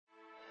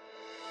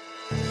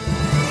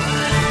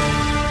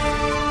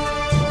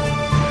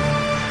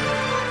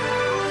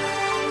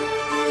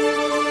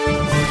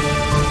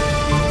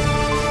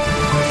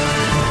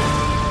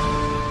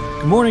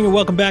morning and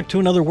welcome back to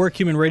another Work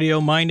Human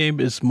Radio. My name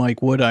is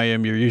Mike Wood. I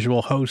am your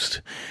usual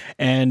host,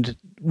 and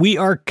we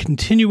are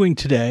continuing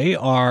today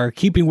our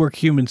Keeping Work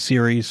Human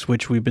series,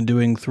 which we've been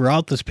doing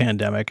throughout this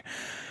pandemic.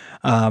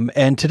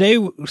 And today,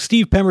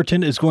 Steve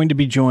Pemberton is going to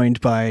be joined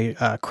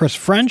by Chris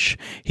French.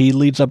 He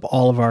leads up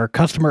all of our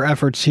customer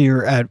efforts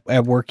here at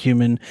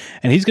WorkHuman,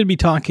 and he's going to be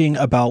talking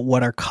about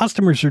what our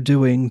customers are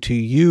doing to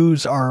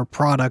use our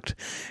product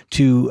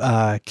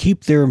to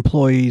keep their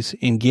employees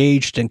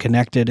engaged and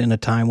connected in a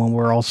time when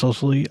we're all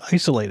socially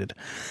isolated.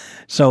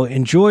 So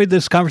enjoy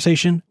this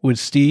conversation with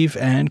Steve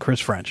and Chris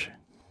French.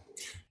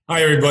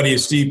 Hi, everybody.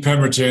 It's Steve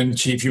Pemberton,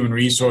 Chief Human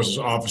Resources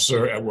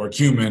Officer at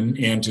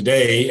WorkHuman. And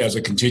today, as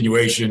a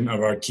continuation of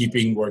our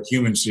Keeping Work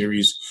Human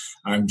series,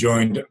 I'm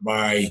joined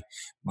by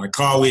my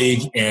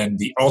colleague and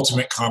the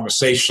ultimate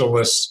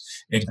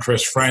conversationalist in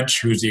Chris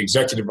French, who's the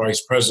Executive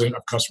Vice President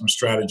of Customer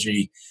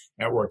Strategy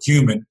at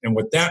WorkHuman. And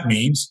what that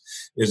means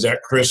is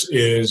that Chris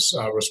is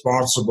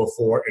responsible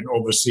for and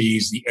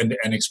oversees the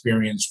end-to-end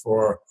experience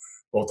for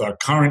both our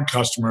current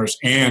customers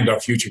and our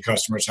future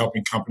customers,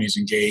 helping companies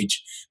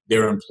engage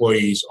their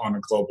employees on a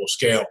global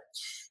scale.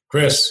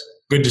 Chris,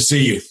 good to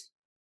see you.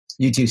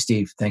 You too,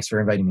 Steve. Thanks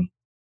for inviting me.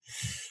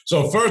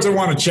 So first, I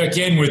want to check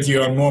in with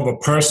you on more of a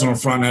personal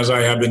front, as I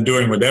have been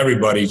doing with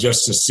everybody,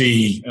 just to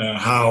see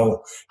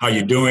how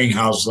you're doing.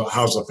 How's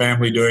the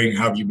family doing?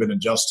 How have you been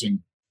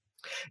adjusting?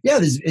 Yeah,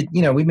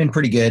 we've been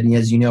pretty good. And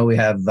as you know, we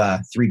have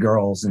 3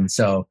 girls, and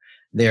so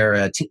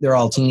they're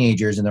all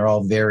teenagers, and they're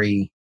all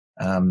very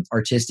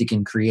artistic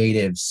and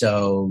creative.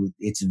 So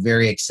it's a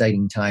very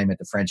exciting time at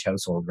the French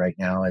household right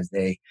now as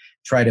they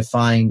try to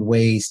find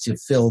ways to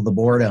fill the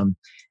boredom.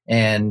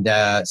 And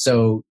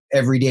so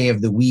every day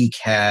of the week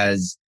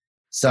has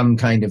some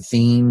kind of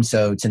theme.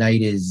 So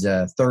tonight is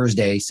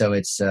Thursday, so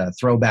it's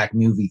Throwback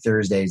Movie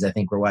Thursdays. I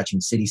think we're watching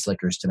City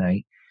Slickers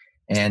tonight.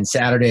 And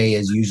Saturday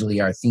is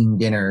usually our themed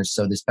dinners.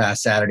 So this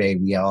past Saturday,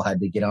 we all had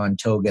to get on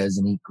togas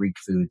and eat Greek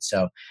food.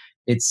 So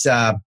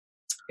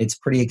it's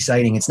pretty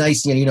exciting. It's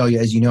nice,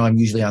 as you know, I'm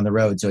usually on the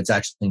road, so it's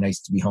actually nice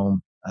to be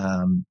home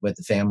with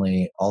the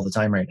family all the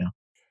time right now.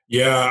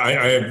 Yeah,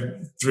 I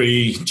have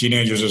 3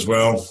 teenagers as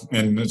well,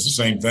 and it's the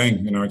same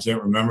thing. I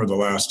can't remember the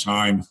last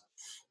time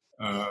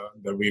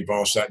that we've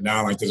all sat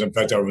down like this. In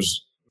fact,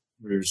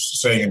 we were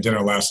saying at dinner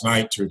last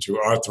night to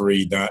our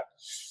 3 that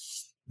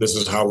this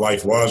is how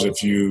life was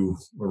if you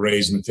were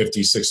raised in the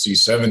 50s,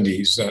 60s,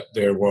 70s, that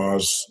there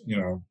was,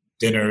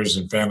 dinners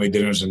and family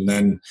dinners, and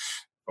then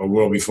a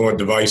world before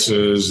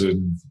devices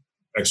and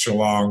extra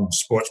long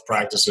sports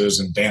practices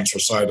and dance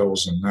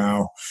recitals. And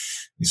now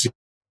you see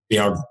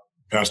how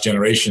past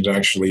generations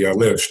actually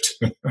lived.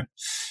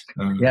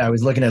 Yeah, I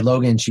was looking at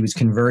Logan. She was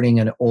converting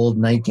an old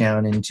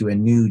nightgown into a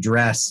new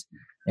dress.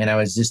 And I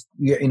was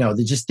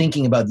just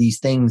thinking about these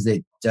things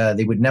that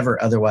they would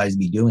never otherwise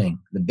be doing.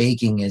 The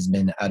baking has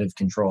been out of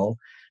control.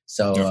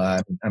 So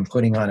I'm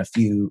putting on a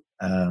few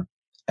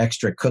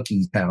extra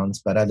cookie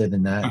pounds. But other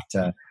than that,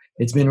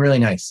 it's been really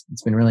nice.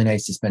 It's been really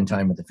nice to spend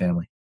time with the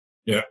family.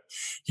 Yeah.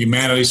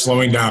 Humanity's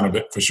slowing down a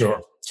bit for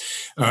sure.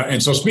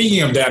 And so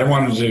speaking of that, I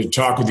wanted to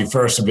talk with you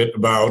first a bit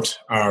about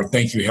our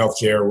Thank You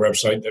Healthcare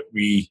website that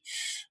we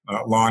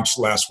launched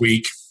last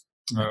week.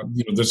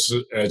 This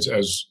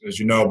is, as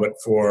you know, but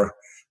for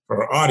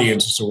our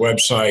audience, it's a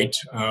website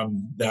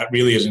that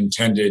really is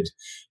intended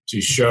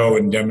to show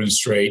and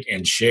demonstrate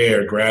and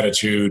share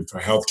gratitude for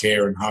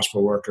healthcare and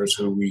hospital workers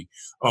who we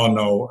all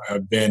know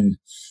have been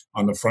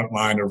on the front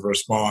line of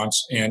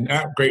response and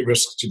at great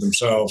risk to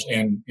themselves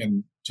and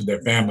to their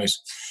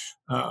families.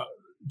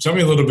 Tell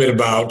me a little bit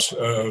about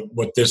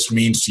what this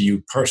means to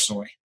you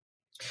personally.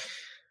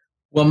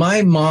 Well,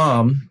 my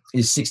mom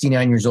is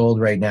 69 years old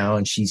right now,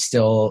 and she's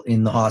still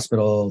in the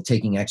hospital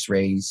taking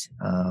x-rays,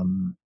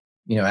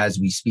 as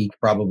we speak,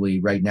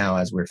 probably right now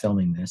as we're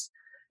filming this.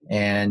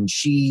 And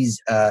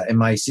and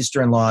my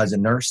sister-in-law is a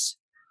nurse.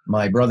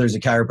 My brother's a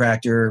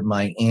chiropractor.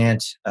 My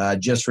aunt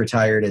just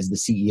retired as the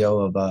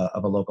CEO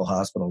of a local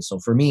hospital. So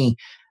for me,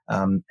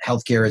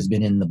 healthcare has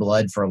been in the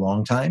blood for a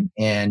long time.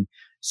 And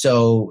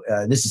so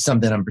this is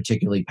something I'm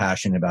particularly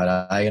passionate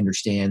about. I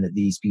understand that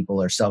these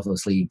people are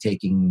selflessly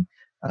taking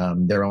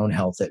their own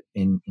health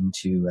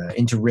into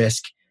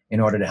risk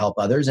in order to help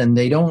others. And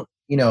they don't,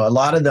 a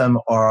lot of them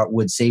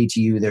would say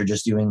to you, they're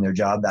just doing their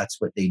job. That's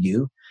what they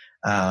do.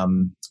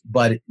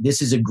 But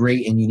this is a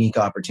great and unique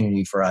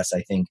opportunity for us,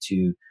 I think,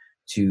 to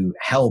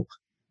help,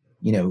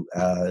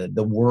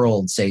 the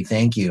world say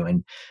thank you.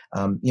 And,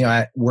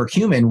 at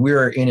WorkHuman,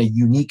 we're in a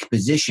unique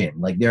position.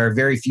 Like there are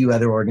very few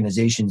other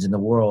organizations in the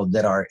world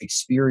that are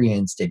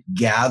experienced at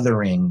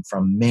gathering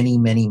from many,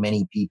 many,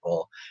 many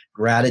people,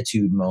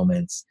 gratitude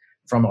moments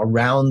from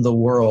around the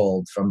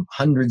world, from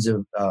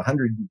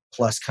 100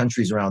 plus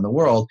countries around the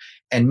world,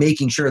 and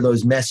making sure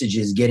those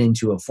messages get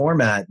into a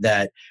format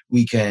that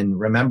we can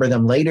remember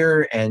them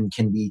later and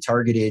can be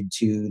targeted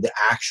to the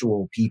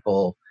actual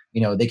people.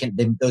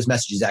 Those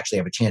messages actually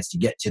have a chance to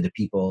get to the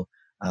people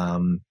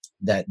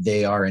that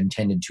they are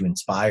intended to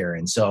inspire.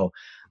 And so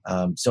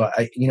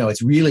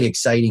it's really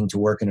exciting to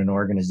work in an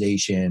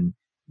organization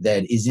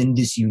that is in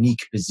this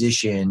unique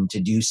position to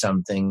do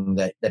something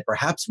that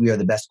perhaps we are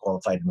the best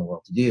qualified in the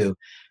world to do,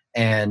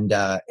 and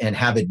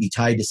have it be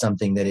tied to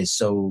something that is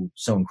so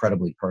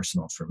incredibly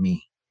personal for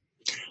me.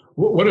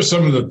 What are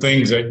some of the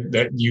things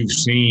that you've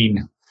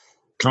seen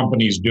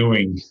companies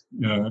doing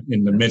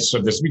in the midst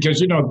of this? Because,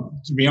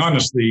 to be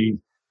honest, the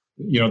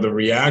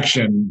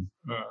reaction,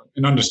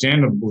 and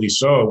understandably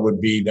so,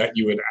 would be that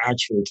you would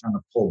actually kind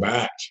of pull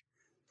back,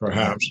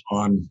 perhaps,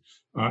 on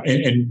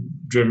and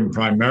driven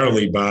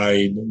primarily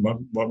by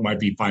what might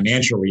be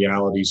financial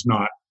realities,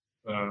 not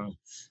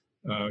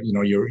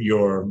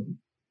your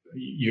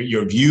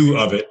view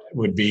of it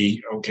would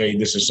be, okay,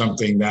 this is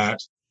something that,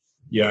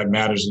 it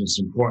matters and it's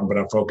important, but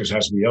our focus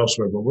has to be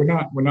elsewhere. But we're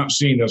not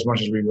seeing as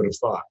much as we would have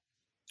thought.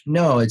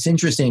 No, it's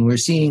interesting. We're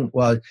seeing,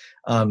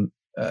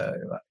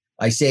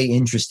 I say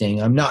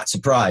interesting. I'm not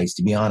surprised,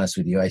 to be honest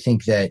with you. I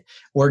think that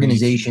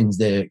organizations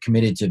that are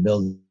committed to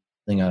building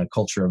a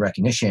culture of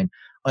recognition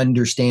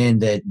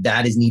understand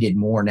that is needed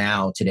more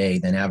now today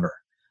than ever.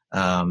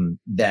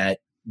 That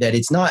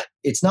it's not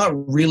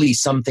really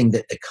something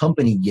that the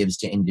company gives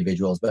to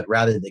individuals, but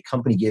rather the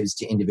company gives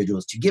to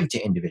individuals to give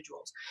to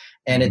individuals.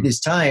 And at this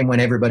time when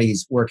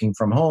everybody's working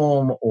from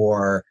home,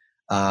 or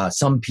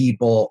some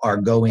people are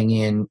going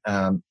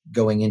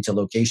into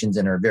locations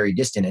and are very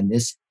distant, in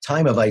this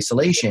time of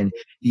isolation,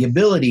 the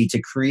ability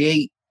to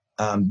create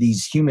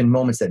these human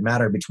moments that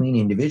matter between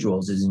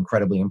individuals is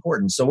incredibly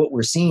important. So what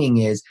we're seeing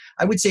is,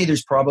 I would say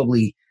there's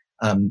probably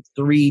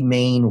three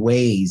main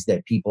ways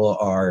that people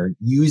are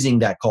using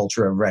that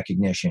culture of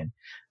recognition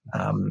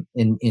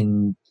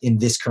in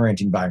this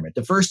current environment.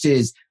 The first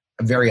is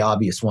a very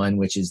obvious one,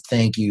 which is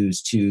thank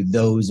yous to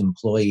those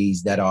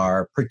employees that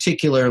are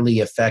particularly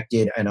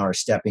affected and are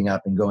stepping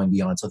up and going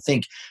beyond. So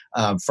think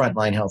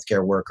frontline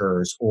healthcare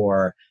workers,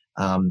 or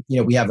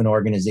we have an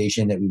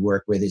organization that we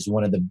work with, is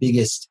one of the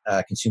biggest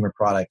consumer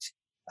product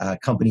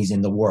companies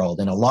in the world.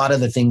 And a lot of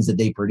the things that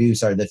they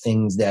produce are the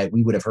things that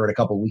we would have heard a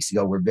couple of weeks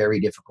ago were very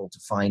difficult to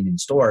find in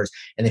stores.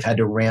 And they've had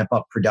to ramp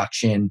up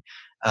production,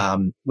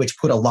 which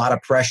put a lot of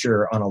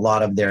pressure on a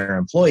lot of their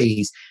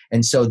employees.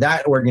 And so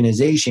that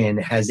organization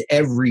has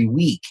every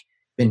week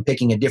been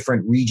picking a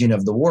different region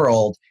of the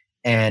world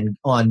and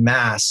en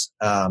masse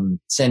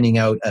sending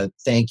out a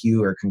thank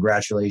you or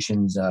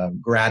congratulations,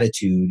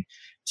 gratitude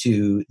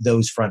to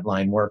those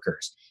frontline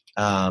workers.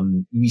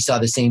 We saw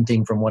the same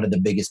thing from one of the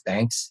biggest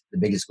banks, the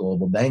biggest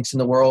global banks in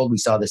the world. We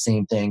saw the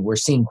same thing. We're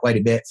seeing quite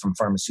a bit from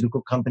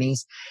pharmaceutical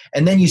companies.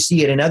 And then you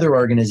see it in other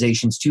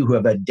organizations too, who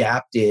have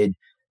adapted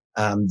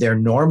their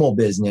normal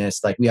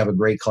business. Like we have a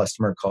great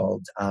customer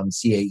called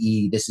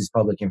CAE. This is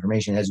public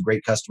information. It has a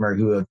great customer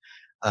who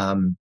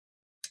have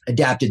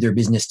adapted their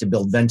business to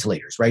build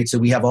ventilators, right? So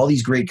we have all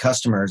these great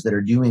customers that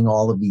are doing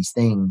all of these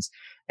things,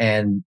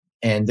 and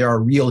there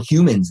are real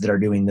humans that are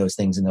doing those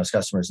things in those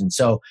customers. And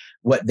so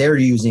what they're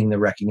using the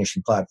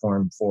recognition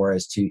platform for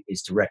is to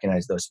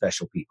recognize those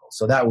special people.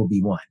 So that will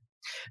be one.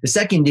 The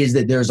second is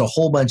that there's a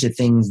whole bunch of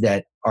things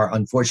that are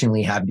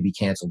unfortunately have to be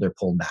canceled or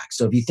pulled back.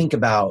 So if you think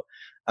about,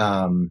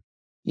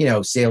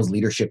 sales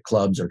leadership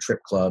clubs or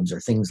trip clubs or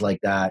things like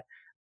that,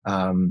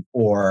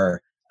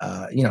 or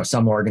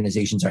some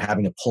organizations are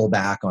having to pull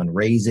back on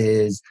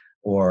raises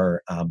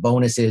or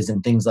bonuses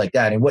and things like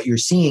that. And what you're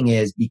seeing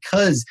is,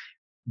 because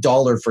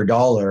dollar for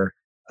dollar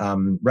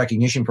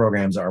recognition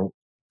programs are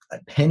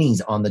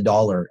pennies on the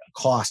dollar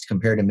cost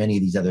compared to many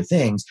of these other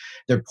things,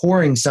 they're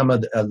pouring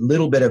a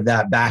little bit of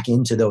that back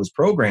into those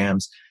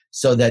programs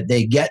so that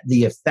they get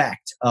the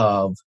effect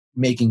of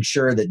making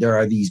sure that there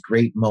are these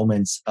great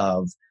moments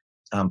of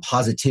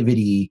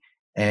positivity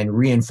and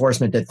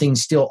reinforcement that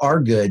things still are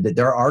good, that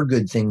there are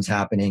good things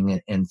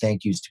happening, and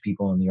thank yous to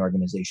people in the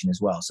organization as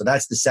well. So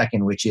that's the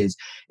second, which is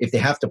if they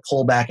have to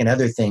pull back in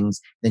other things,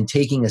 then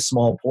taking a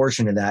small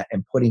portion of that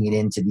and putting it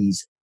into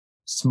these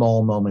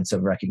small moments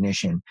of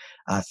recognition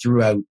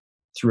throughout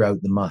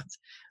the month.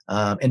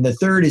 And the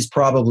third is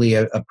probably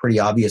a pretty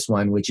obvious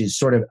one, which is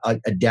sort of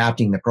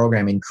adapting the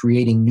program and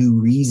creating new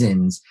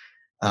reasons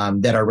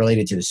that are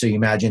related to this. So you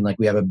imagine, like,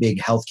 we have a big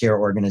healthcare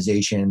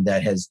organization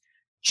that has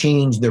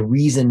changed the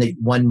reason that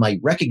one might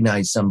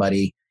recognize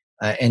somebody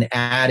and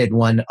added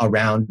one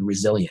around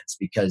resilience,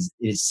 because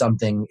it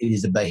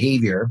is a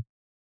behavior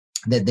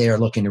that they are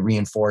looking to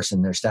reinforce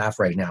in their staff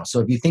right now. So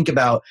if you think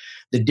about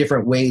the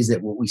different ways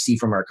that what we see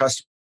from our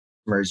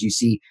customers, you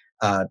see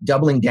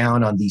doubling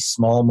down on these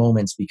small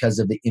moments because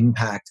of the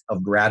impact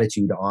of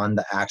gratitude on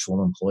the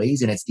actual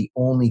employees. And it's the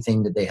only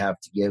thing that they have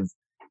to give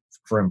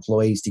for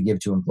employees to give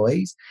to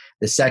employees.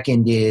 The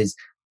second is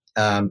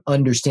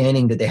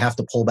understanding that they have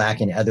to pull back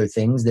in other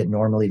things that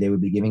normally they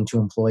would be giving to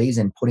employees,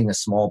 and putting a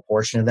small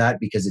portion of that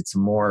because it's a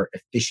more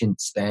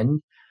efficient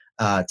spend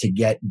to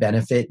get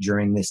benefit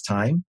during this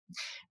time.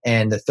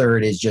 And the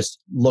third is just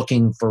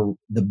looking for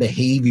the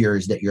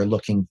behaviors that you're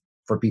looking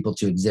for people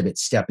to exhibit: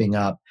 stepping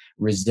up,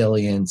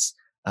 resilience,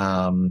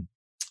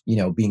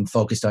 being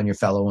focused on your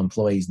fellow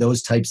employees,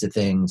 those types of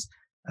things.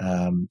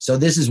 So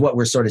this is what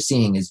we're sort of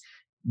seeing is,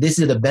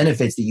 this are the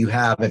benefits that you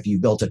have if you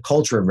built a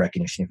culture of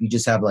recognition. If you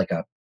just have like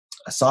a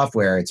a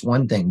software, it's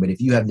one thing. But if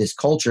you have this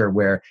culture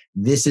where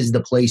this is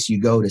the place you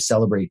go to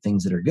celebrate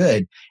things that are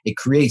good, it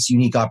creates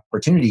unique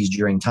opportunities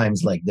during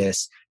times like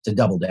this to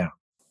double down.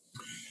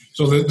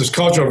 So this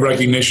culture of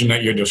recognition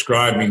that you're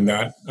describing,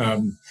 that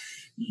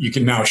you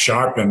can now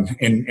sharpen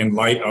in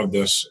light of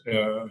this,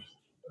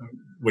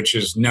 which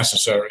is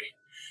necessary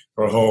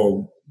for a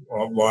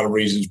lot of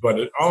reasons, but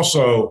it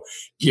also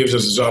gives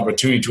us this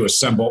opportunity to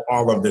assemble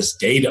all of this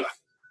data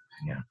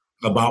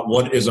about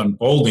what is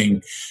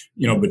unfolding,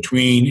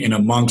 between and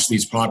amongst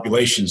these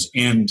populations,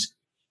 and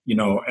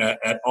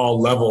at all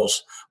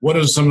levels. What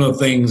are some of the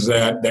things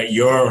that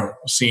you're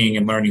seeing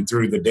and learning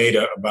through the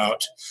data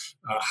about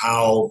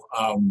how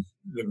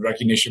the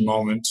recognition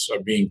moments are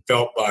being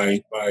felt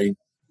by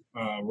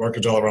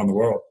workers all around the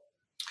world?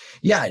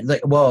 Yeah,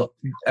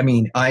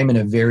 I'm in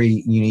a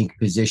very unique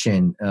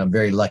position,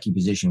 very lucky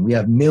position. We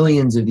have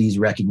millions of these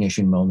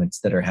recognition moments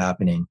that are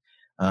happening,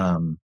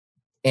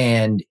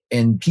 and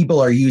people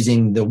are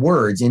using the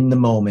words in the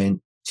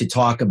moment to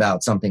talk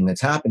about something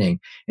that's happening,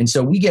 and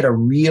so we get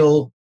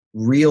a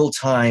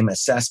real-time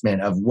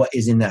assessment of what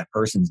is in that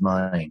person's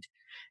mind,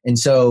 and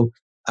so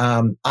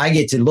I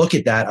get to look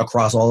at that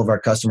across all of our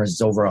customers.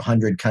 It's over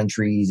 100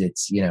 countries.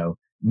 It's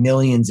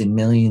millions and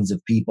millions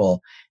of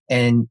people.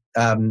 And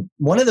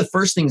one of the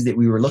first things that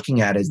we were looking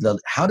at is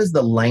how does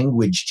the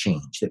language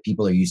change that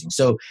people are using?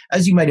 So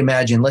as you might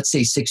imagine, let's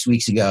say 6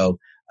 weeks ago,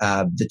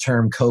 the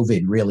term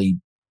COVID really,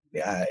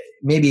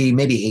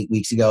 maybe 8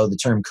 weeks ago, the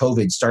term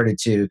COVID started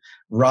to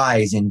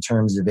rise in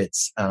terms of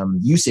its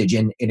usage.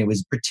 And it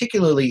was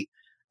particularly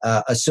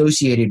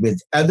associated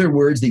with other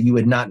words that you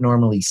would not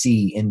normally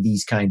see in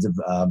these kinds of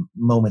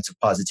moments of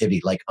positivity,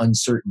 like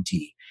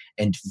uncertainty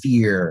and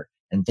fear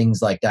and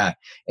things like that.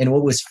 And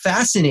what was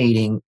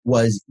fascinating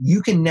was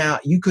you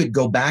could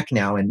go back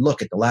now and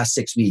look at the last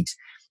 6 weeks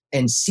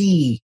and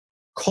see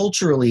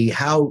culturally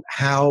how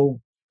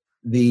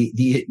the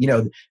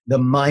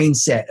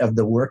mindset of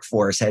the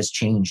workforce has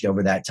changed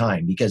over that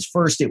time. Because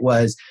first it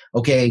was,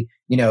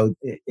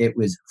 it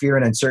was fear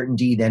and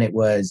uncertainty. Then it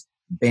was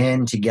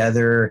band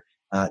together,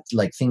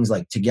 like things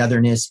like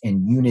togetherness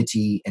and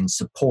unity and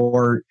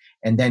support.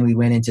 And then we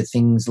went into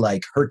things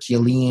like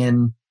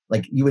Herculean.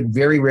 Like you would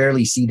very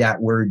rarely see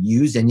that word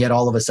used, and yet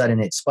all of a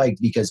sudden it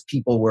spiked because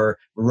people were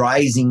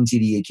rising to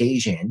the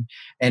occasion.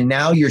 And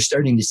now you're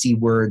starting to see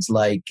words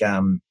like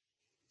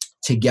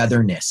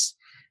togetherness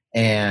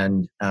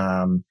and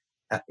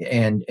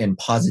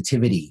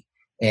positivity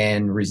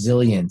and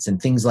resilience and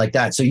things like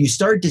that. So you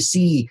start to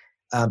see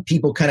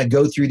people kind of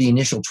go through the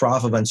initial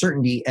trough of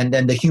uncertainty and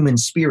then the human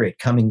spirit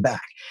coming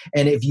back.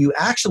 And if you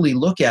actually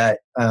look at,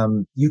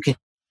 you can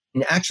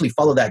actually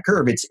follow that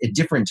curve. It's a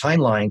different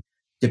timeline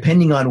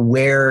depending on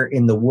where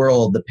in the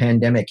world the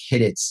pandemic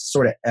hit its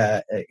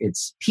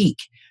its peak.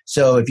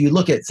 So if you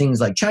look at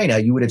things like China,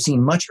 you would have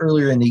seen much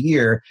earlier in the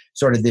year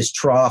sort of this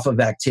trough of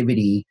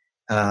activity.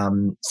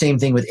 Same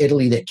thing with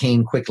Italy that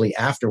came quickly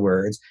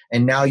afterwards.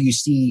 And now you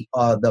see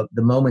the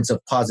moments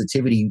of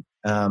positivity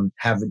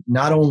have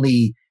not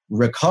only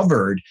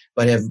recovered,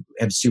 but have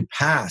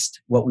surpassed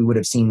what we would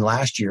have seen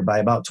last year by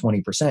about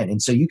 20%.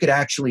 And so you could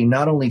actually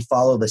not only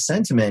follow the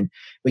sentiment,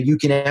 but you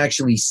can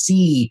actually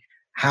see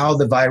how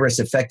the virus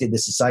affected the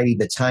society,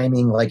 the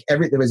timing, there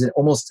was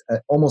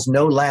almost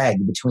no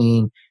lag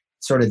between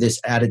sort of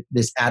this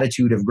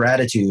attitude of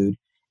gratitude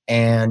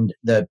and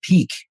the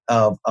peak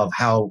of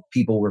how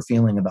people were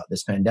feeling about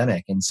this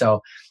pandemic. And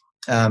so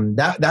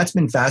that's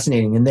been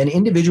fascinating. And then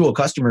individual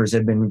customers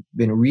have been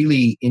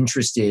really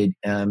interested,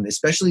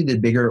 especially the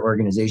bigger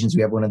organizations.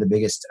 We have one of the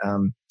biggest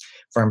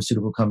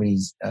pharmaceutical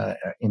companies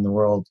in the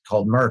world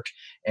called Merck,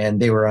 and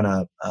they were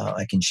on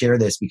I can share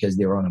this because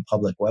they were on a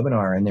public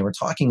webinar, and they were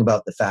talking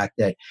about the fact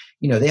that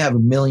they have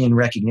 1 million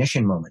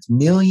recognition moments,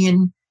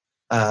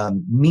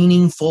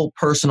 meaningful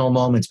personal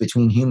moments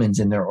between humans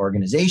in their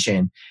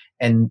organization.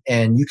 And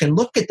you can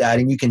look at that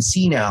and you can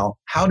see now,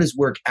 how does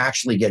work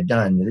actually get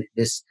done?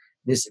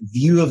 This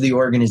view of the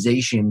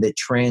organization that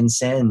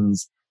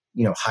transcends,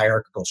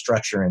 hierarchical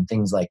structure and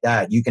things like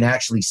that. You can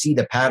actually see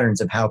the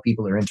patterns of how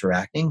people are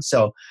interacting.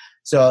 So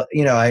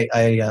I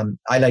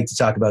like to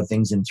talk about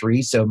things in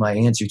threes. So my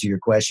answer to your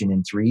question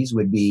in threes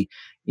would be,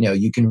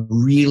 you can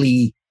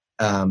really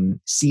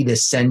see the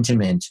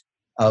sentiment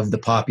of the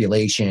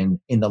population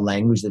in the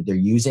language that they're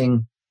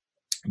using.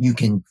 You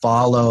can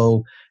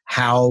follow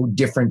how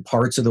different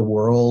parts of the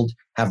world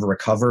have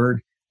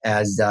recovered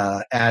as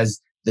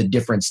the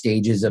different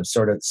stages of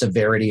sort of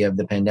severity of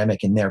the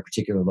pandemic in their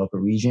particular local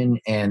region.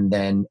 And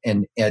then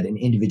at an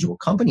individual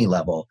company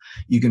level,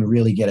 you can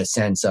really get a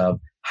sense of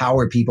how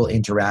are people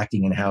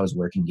interacting and how is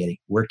work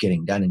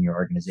getting done in your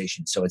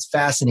organization. So it's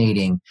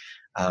fascinating.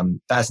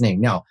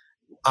 Now,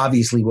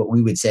 obviously what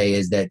we would say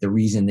is that the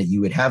reason that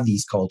you would have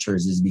these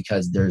cultures is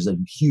because there's a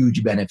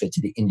huge benefit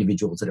to the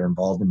individuals that are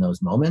involved in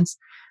those moments.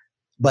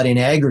 But in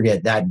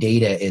aggregate, that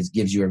data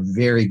gives you a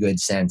very good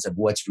sense of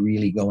what's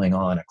really going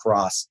on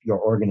across your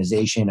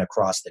organization,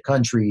 across the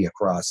country,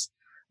 across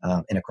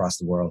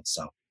the world.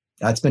 So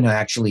that's been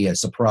actually a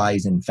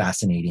surprise and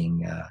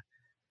fascinating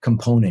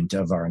component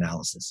of our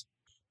analysis.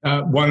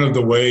 One of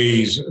the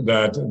ways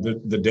that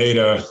the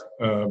data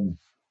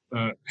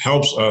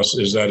helps us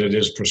is that it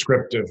is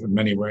prescriptive in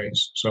many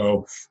ways.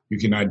 So you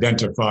can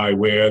identify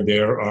where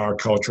there are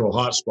cultural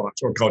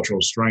hotspots or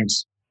cultural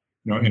strengths,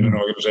 in an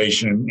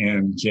organization,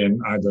 and can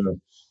either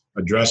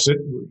address it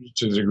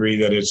to the degree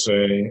that it's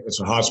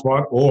a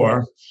hotspot,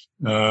 or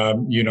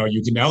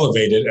you can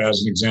elevate it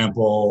as an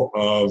example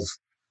of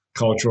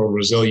cultural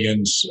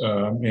resilience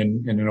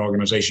in an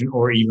organization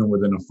or even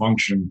within a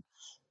function.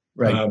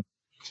 Right.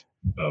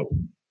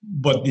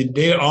 But the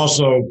data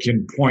also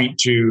can point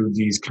to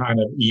these kind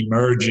of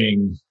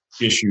emerging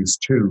issues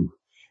too.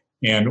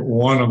 And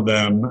one of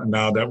them,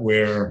 now that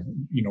we're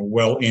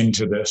well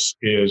into this,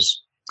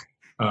 is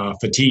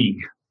fatigue,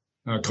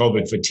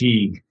 COVID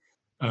fatigue,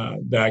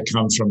 that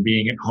comes from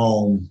being at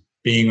home,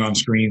 being on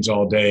screens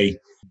all day,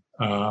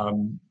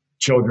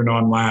 children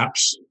on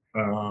laps,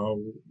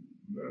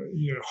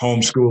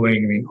 homeschooling.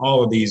 I mean,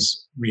 all of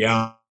these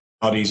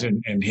realities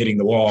and hitting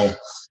the wall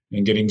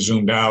and getting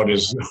zoomed out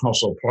is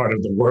also part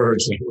of the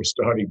words that we're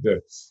starting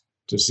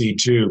to see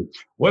too.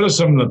 What are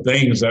some of the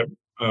things that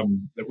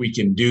we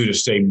can do to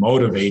stay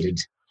motivated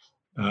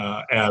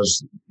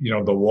as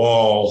the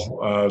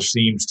wall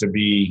seems to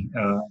be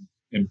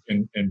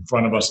in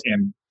front of us,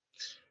 and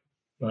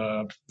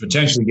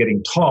potentially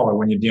getting taller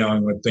when you're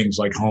dealing with things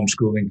like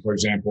homeschooling, for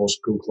example,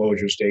 school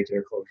closures,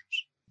 daycare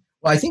closures?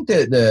 Well, I think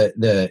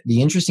the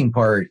interesting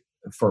part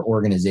for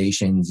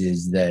organizations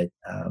is that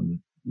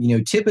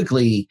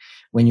typically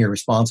when you're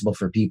responsible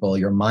for people,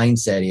 your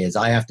mindset is,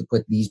 I have to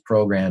put these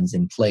programs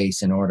in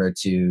place in order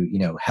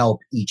to help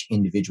each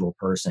individual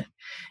person.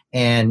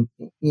 And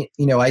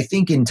I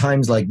think in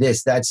times like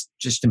this, that's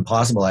just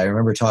impossible. I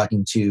remember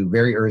talking to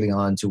very early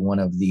on to one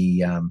of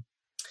the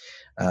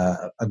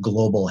a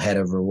global head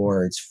of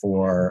rewards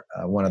for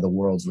one of the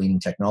world's leading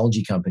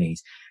technology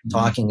companies,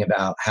 talking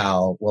about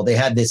how, well, they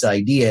had this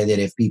idea that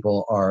if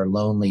people are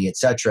lonely,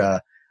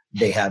 etc.,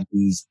 they have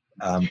these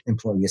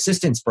employee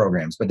assistance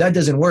programs, but that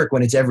doesn't work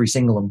when it's every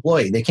single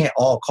employee. They can't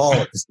all call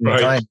at the same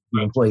time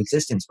the employee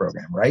assistance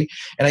program, right?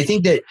 And I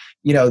think that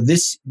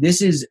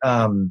this is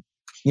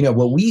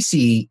what we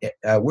see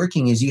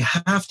working is you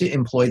have to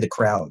employ the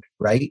crowd,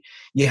 right?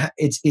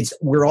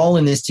 We're all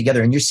in this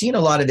together, and you're seeing a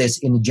lot of this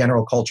in the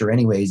general culture,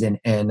 anyways. And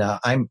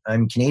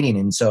I'm Canadian,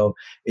 and so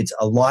it's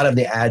a lot of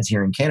the ads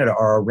here in Canada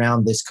are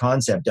around this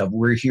concept of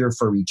we're here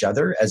for each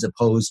other, as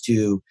opposed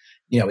to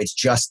it's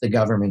just the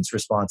government's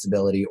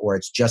responsibility or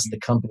it's just the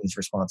company's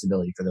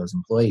responsibility for those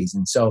employees.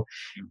 And so,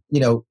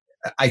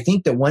 I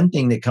think that one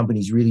thing that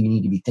companies really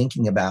need to be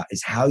thinking about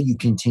is how you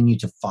continue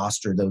to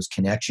foster those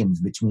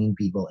connections between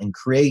people and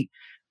create,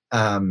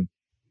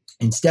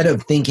 instead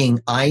of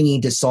thinking I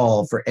need to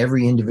solve for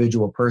every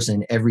individual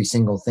person, every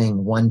single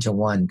thing,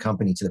 one-to-one,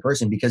 company to the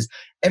person, because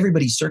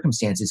everybody's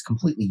circumstance is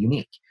completely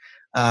unique.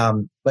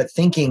 But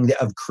thinking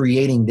of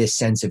creating this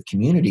sense of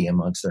community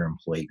amongst their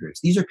employee groups.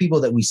 These are people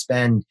that we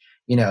spend,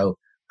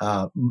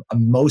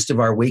 most of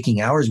our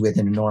waking hours with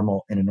in a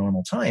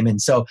normal time.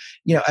 And so,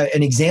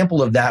 an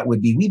example of that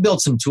would be, we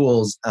built some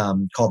tools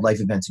called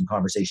Life Events and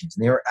Conversations.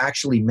 And they were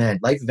actually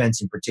meant, Life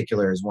Events in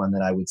particular is one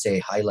that I would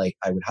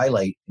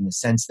highlight in the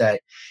sense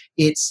that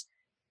it's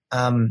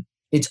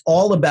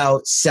all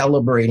about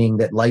celebrating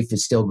that life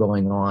is still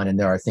going on and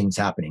there are things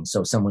happening.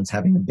 So someone's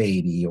having a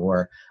baby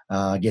or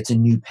gets a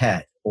new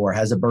pet or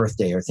has a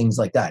birthday or things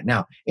like that.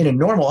 Now, in a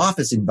normal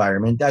office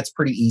environment, that's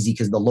pretty easy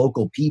because the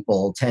local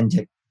people tend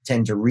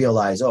to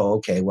realize, oh,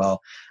 okay,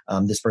 well,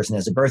 this person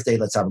has a birthday,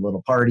 let's have a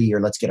little party,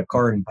 or let's get a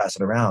card and pass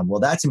it around. Well,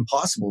 that's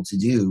impossible to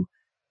do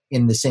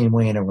in the same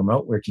way in a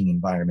remote working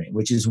environment,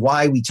 which is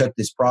why we took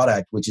this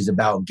product, which is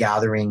about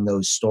gathering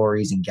those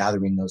stories and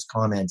gathering those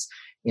comments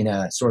in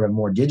a sort of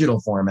more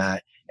digital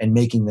format and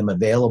making them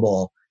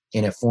available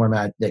in a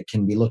format that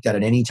can be looked at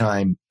any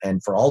time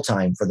and for all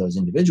time for those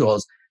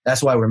individuals.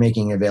 That's why we're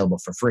making it available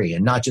for free,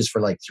 and not just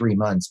for like 3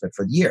 months, but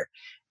for the year,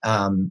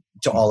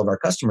 to all of our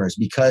customers,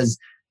 because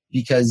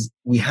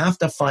we have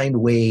to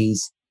find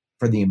ways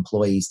for the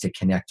employees to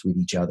connect with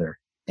each other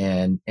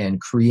and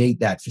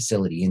create that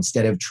facility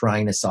instead of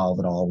trying to solve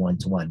it all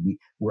one-to-one.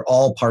 We're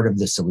all part of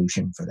the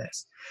solution for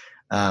this.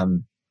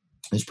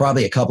 There's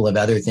probably a couple of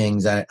other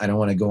things. I don't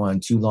want to go on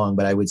too long,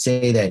 but I would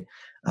say that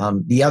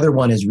the other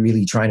one is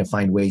really trying to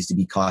find ways to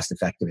be cost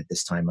effective at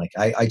this time. Like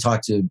I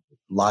talk to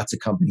lots of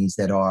companies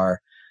that are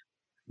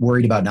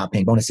worried about not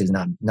paying bonuses,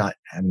 not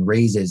having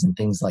raises and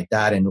things like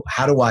that. And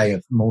how do I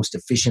most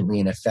efficiently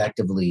and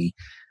effectively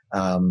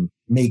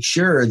make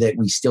sure that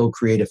we still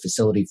create a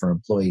facility for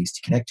employees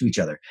to connect to each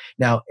other?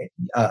 Now,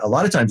 a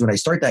lot of times when I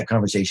start that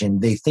conversation,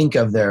 they think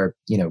of their,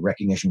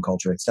 recognition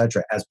culture, et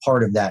cetera, as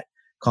part of that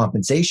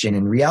compensation.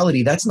 In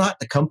reality, that's not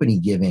the company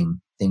giving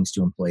things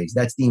to employees.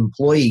 That's the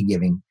employee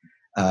giving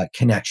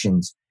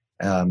connections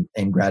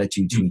and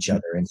gratitude to each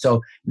other. And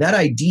so that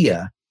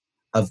idea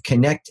of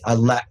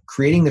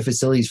creating the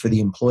facilities for the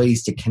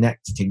employees to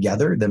connect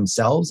together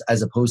themselves,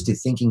 as opposed to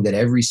thinking that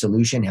every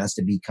solution has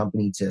to be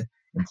company to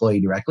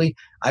employee directly,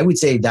 I would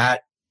say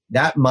that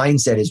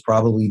mindset is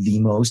probably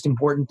the most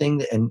important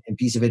thing and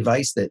piece of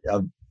advice that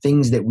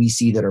things that we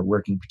see that are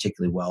working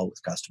particularly well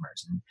with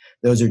customers. And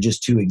those are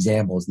just two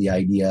examples. The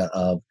idea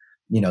of,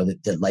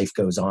 that life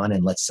goes on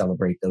and let's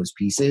celebrate those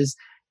pieces.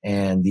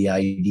 And the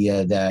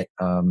idea that,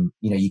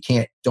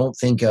 don't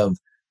think of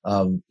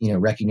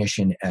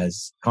recognition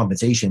as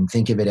compensation.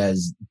 Think of it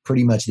as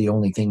pretty much the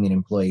only thing that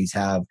employees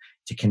have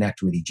to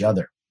connect with each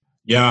other.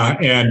 Yeah,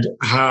 and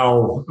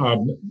how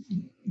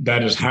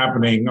that is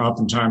happening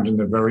oftentimes in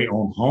their very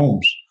own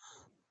homes.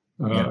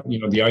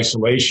 The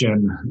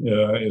isolation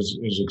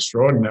is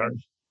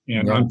extraordinary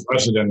and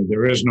unprecedented.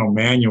 There is no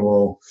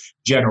manual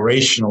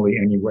generationally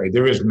anyway.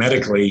 There is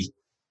medically,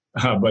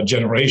 but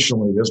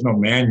generationally, there's no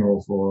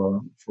manual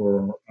for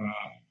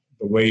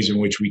the ways in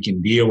which we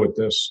can deal with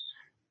this.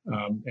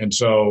 And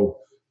so,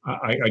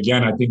 I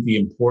think the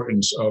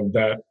importance of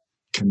that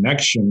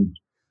connection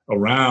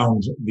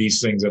around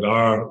these things that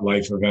are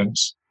life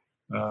events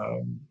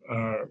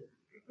are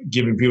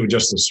giving people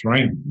just the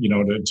strength,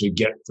 to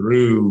get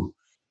through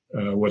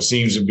what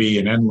seems to be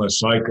an endless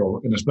cycle.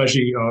 And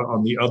especially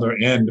on the other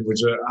end, which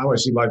how I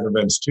see life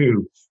events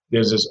too,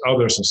 there's this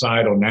other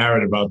societal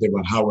narrative out there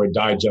about how we're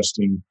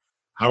digesting,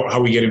 how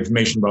we get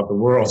information about the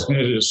world. And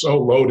it is so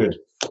loaded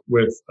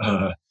with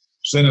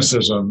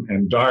cynicism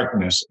and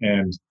darkness.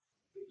 And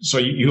so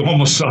you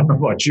almost, I don't know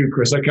about you,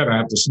 Chris, I kind of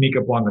have to sneak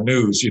up on the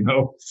news,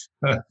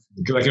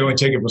 because I can only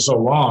take it for so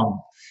long.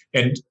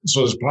 And so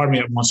there's part of me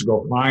that wants to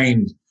go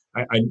find,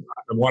 I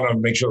want to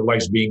make sure the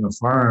life's being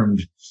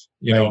affirmed,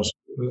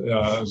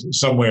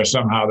 somewhere,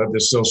 somehow, that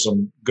there's still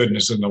some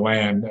goodness in the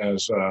land,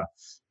 as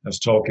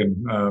Tolkien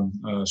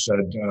said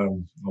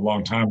a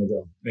long time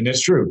ago. And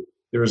it's true.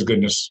 There is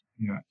goodness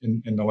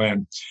in the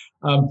land.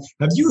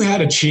 Have you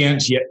had a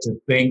chance yet to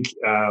think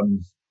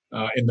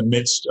in the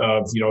midst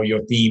of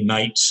your theme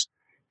nights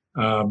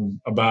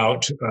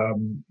about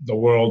the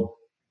world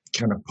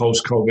kind of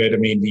post-COVID? I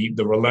mean,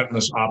 the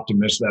relentless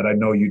optimist that I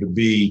know you to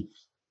be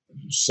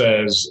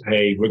says,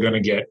 hey,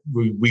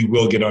 we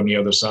will get on the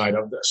other side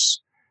of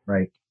this.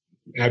 Right.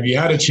 Have you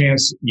had a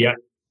chance yet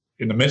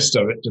in the midst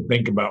of it to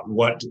think about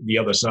what the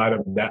other side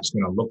of that's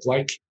going to look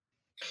like?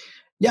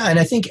 Yeah. And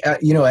I think,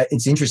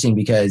 it's interesting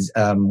because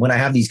when I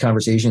have these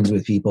conversations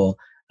with people,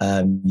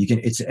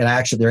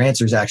 their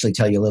answers actually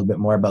tell you a little bit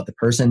more about the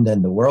person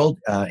than the world,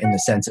 in the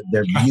sense of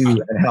their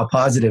view and how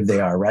positive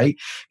they are, right?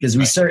 Because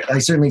I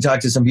certainly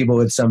talk to some people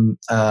with some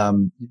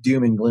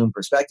doom and gloom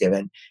perspective,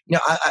 and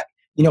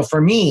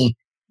for me,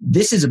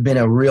 this has been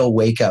a real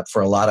wake up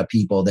for a lot of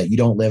people that you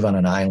don't live on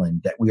an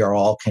island, that we are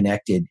all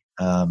connected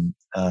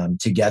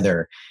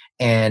together.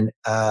 And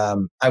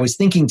I was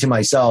thinking to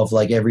myself,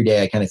 like every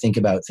day, I kind of think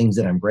about things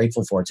that I'm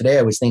grateful for. Today,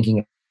 I was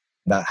thinking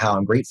about how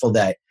I'm grateful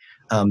that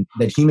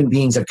human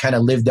beings have kind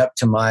of lived up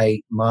to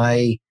my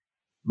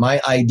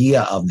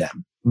idea of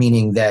them,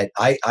 meaning that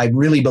I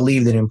really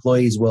believe that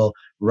employees will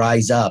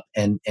rise up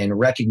and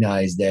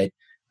recognize that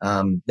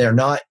they're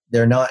not,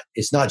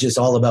 it's not just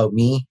all about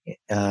me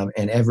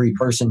and every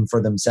person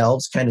for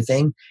themselves kind of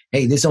thing.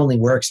 Hey, this only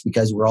works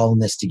because we're all in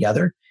this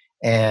together.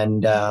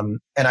 And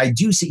I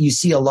do see, you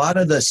see a lot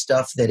of the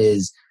stuff that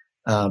is,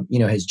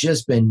 has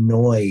just been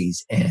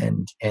noise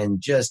and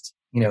just,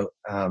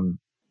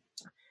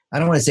 I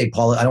don't want to say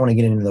I don't want to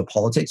get into the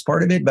politics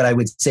part of it, but I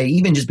would say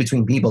even just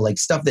between people, like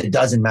stuff that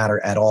doesn't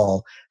matter at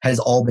all has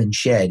all been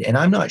shed. And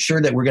I'm not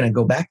sure that we're going to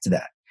go back to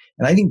that.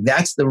 And I think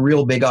that's the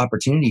real big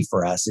opportunity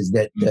for us, is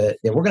that that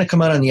we're going to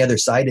come out on the other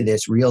side of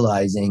this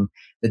realizing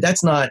that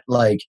that's not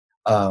like,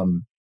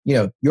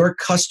 your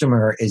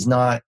customer is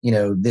not,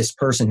 this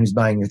person who's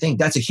buying your thing.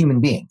 That's a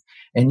human being.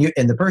 And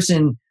the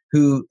person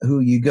who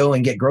you go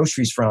and get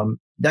groceries from,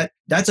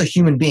 that's a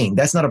human being.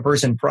 That's not a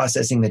person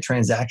processing the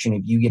transaction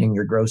of you getting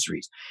your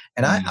groceries.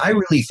 And I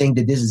really think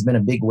that this has been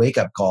a big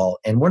wake-up call,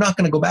 and we're not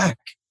going to go back.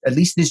 At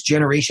least this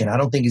generation, I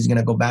don't think is going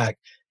to go back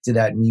to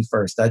that me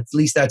first. At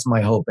least that's my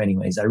hope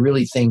anyways. I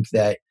really think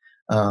that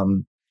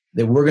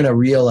that we're going to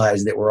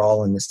realize that we're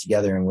all in this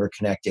together and we're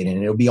connected,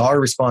 and it'll be our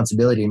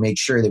responsibility to make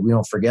sure that we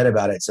don't forget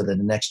about it so that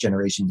the next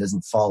generation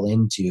doesn't fall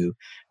into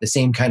the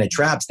same kind of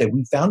traps that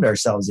we found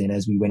ourselves in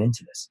as we went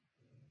into this.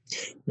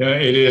 Yeah,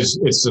 it is.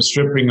 It's the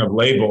stripping of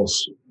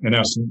labels, in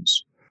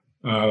essence.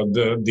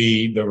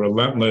 The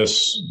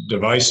relentless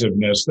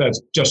divisiveness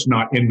that's just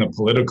not in the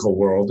political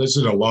world. This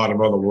is a lot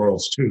of other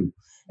worlds too.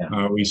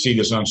 Yeah. We see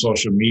this on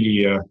social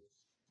media.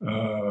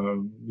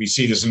 We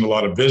see this in a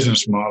lot of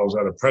business models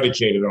that are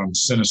predicated on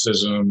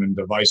cynicism and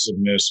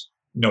divisiveness.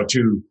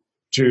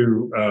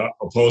 Two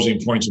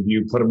opposing points of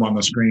view, put them on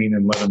the screen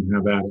and let them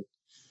have at it.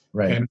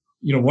 Right. And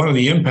one of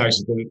the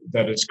impacts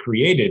that it's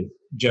created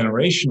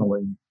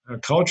generationally,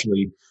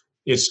 culturally,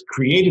 it's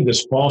created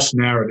this false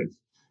narrative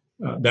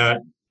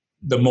that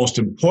the most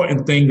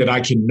important thing that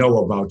I can know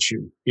about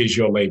you is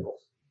your label.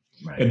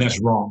 Right. And that's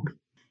wrong.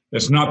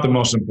 That's not the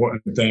most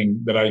important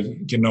thing that I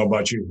can know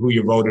about you, who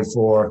you voted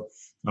for,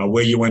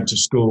 where you went to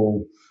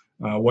school,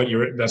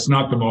 that's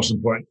not the most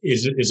important.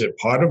 Is it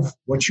part of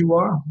what you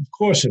are? Of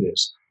course it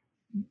is.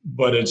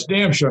 But it's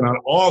damn sure not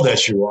all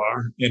that you are,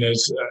 and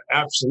it's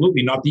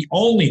absolutely not the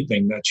only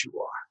thing that you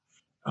are.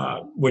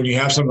 when you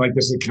have something like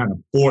this, it kind of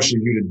forces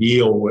you to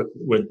deal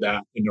with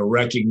that and to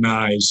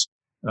recognize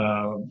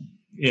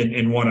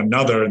in one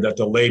another that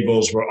the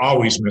labels were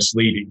always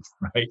misleading,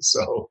 right?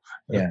 So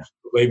yeah,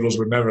 labels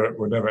were never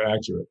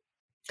accurate.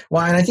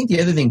 Well, and I think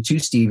the other thing too,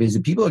 Steve, is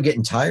that people are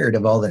getting tired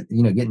of all that,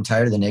 getting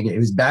tired of the negative. It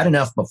was bad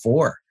enough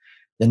before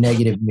the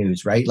negative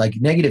news, right? Like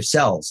negative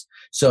sells.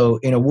 So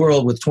in a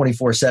world with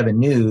 24/7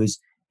 news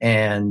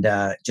and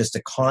just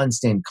a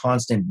constant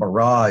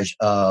barrage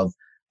of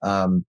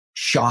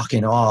shock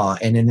and awe,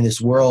 and in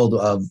this world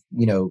of,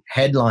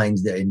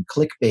 headlines and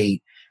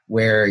clickbait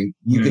where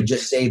you could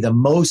just say the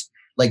most,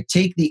 like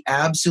take the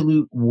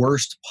absolute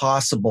worst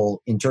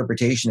possible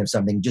interpretation of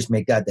something, just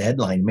make that the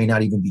headline. It may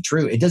not even be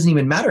true. It doesn't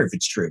even matter if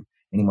it's true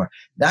anymore.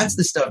 That's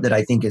the stuff that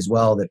I think as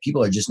well that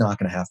people are just not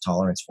going to have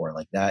tolerance for,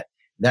 like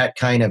that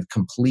kind of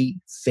complete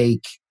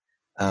fake,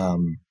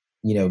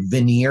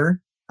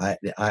 veneer.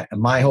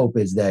 My hope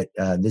is that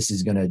this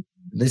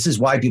is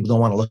why people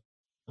don't want to look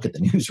at the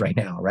news right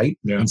now, right?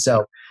 Yeah. And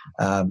so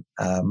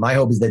my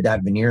hope is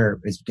that veneer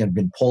is going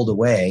to be pulled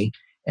away,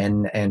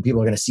 and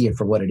people are going to see it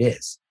for what it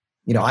is.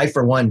 I,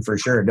 for one, for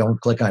sure, don't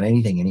click on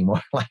anything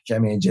anymore. I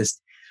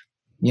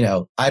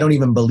don't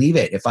even believe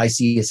it. If I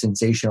see a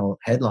sensational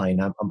headline,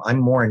 I'm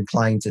more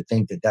inclined to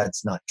think that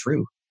that's not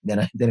true than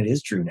it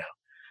is true now.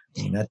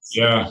 It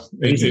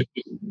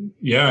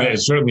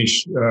certainly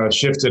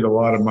shifted a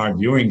lot of my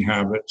viewing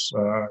habits,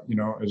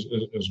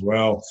 as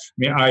well. I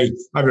mean,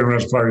 I've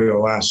been part of the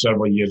last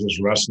several years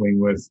just wrestling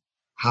with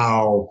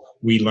how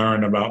we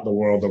learn about the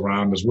world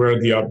around us. Where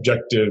are the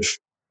objective,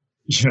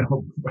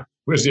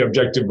 where's the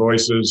objective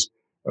voices?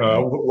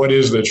 What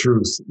is the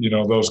truth?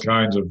 Those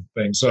kinds of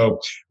things. So,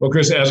 well,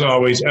 Chris, as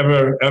always,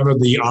 ever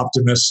the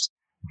optimist,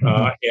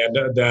 and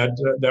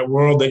that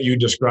world that you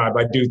describe,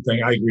 I do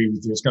think I agree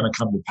with you. It's going to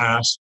come to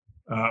pass.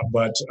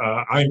 But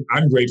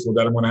I'm grateful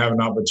that I'm going to have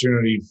an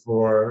opportunity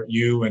for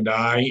you and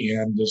I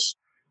and this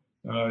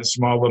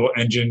small little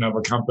engine of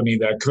a company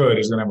that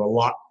is going to have a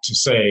lot to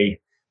say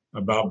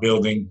about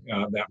building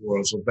that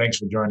world. So thanks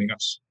for joining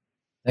us.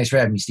 Thanks for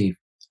having me, Steve.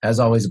 As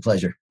always, a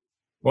pleasure.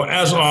 Well,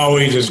 as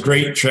always, it's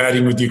great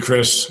chatting with you,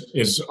 Chris.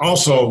 It's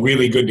also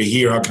really good to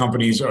hear how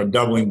companies are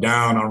doubling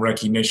down on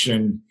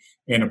recognition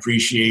and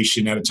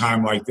appreciation at a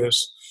time like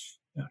this.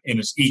 And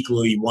it's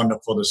equally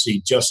wonderful to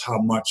see just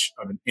how much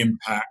of an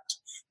impact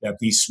that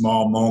these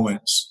small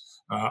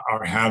moments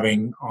are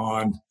having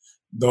on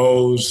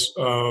those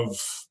of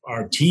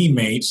our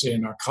teammates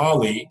and our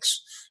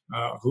colleagues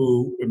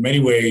who in many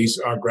ways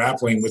are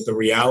grappling with the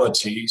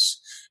realities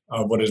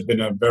of what has been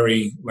a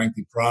very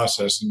lengthy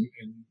process and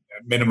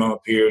at minimum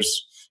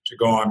appears to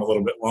go on a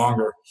little bit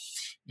longer.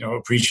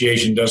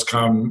 Appreciation does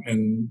come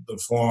in the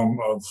form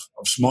of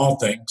small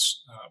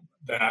things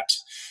that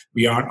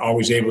we aren't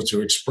always able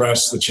to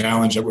express the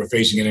challenge that we're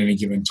facing at any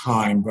given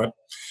time. But,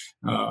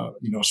 a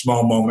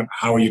small moment,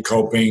 how are you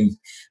coping?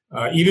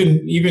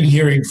 Even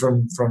hearing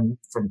from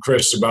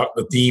Chris about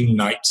the theme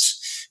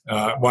nights,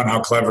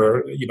 how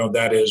clever,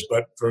 that is.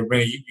 But for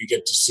many, you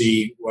get to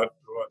see what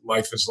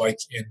life is like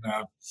in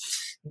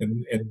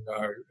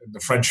the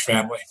French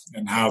family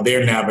and how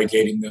they're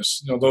navigating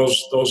this.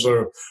 Those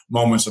are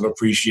moments of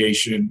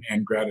appreciation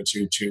and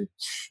gratitude too.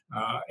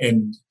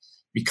 And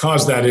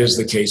because that is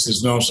the case,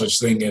 there's no such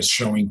thing as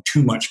showing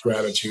too much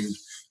gratitude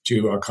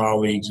to our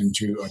colleagues and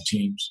to our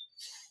teams.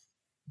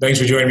 Thanks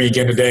for joining me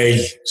again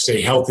today. Stay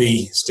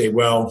healthy, stay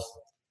well,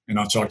 and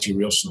I'll talk to you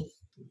real soon.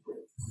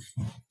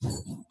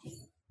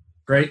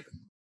 Great.